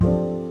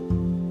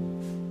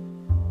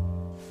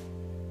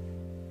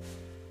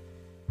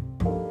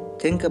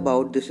Think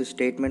about this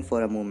statement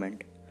for a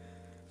moment.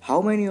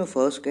 How many of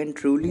us can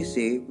truly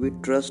say we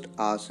trust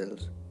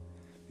ourselves?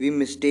 We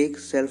mistake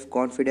self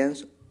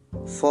confidence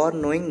for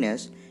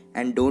knowingness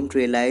and don't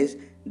realize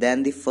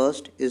that the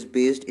first is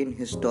based in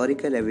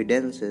historical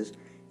evidences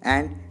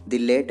and the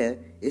latter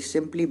is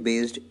simply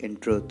based in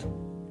truth.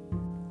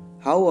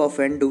 How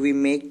often do we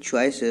make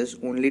choices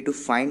only to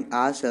find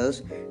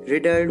ourselves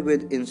riddled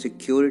with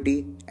insecurity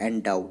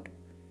and doubt?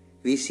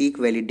 We seek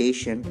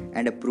validation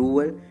and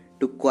approval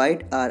to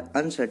quiet our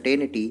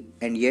uncertainty,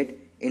 and yet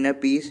inner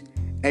peace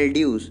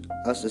eludes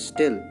us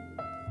still.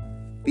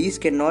 Peace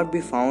cannot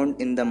be found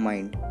in the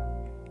mind.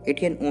 It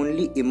can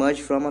only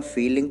emerge from a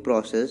feeling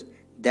process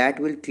that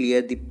will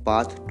clear the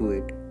path to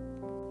it.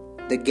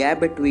 The gap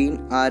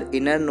between our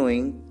inner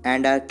knowing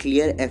and our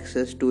clear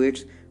access to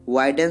it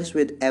widens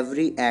with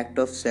every act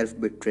of self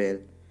betrayal.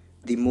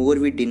 The more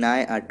we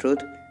deny our truth,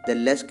 the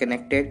less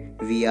connected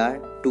we are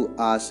to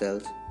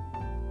ourselves.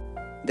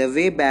 The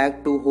way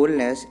back to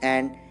wholeness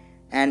and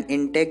an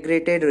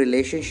integrated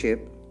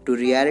relationship to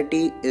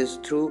reality is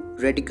through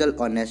radical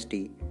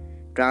honesty.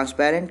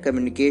 Transparent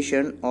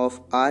communication of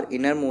our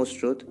innermost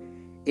truth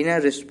in a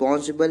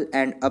responsible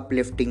and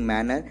uplifting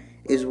manner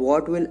is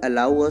what will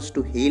allow us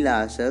to heal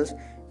ourselves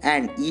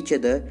and each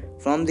other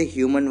from the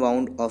human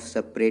wound of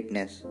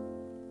separateness.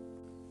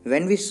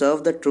 When we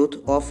serve the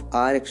truth of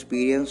our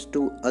experience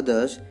to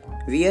others,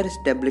 we are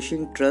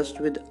establishing trust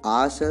with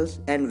ourselves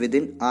and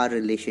within our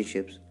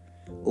relationships.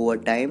 Over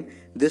time,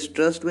 this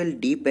trust will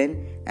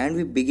deepen and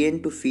we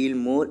begin to feel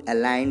more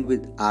aligned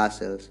with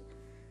ourselves.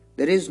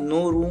 There is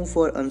no room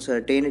for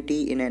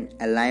uncertainty in an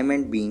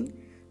alignment being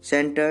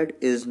centered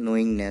is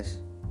knowingness.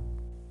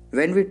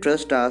 When we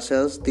trust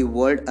ourselves, the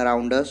world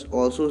around us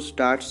also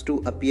starts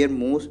to appear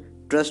more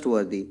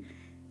trustworthy,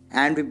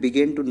 and we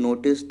begin to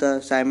notice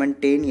the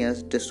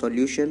simultaneous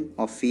dissolution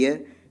of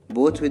fear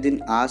both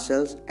within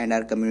ourselves and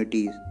our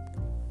communities.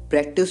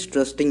 Practice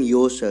trusting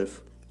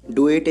yourself.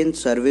 Do it in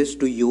service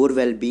to your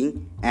well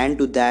being and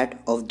to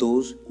that of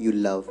those you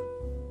love.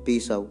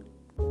 Peace out.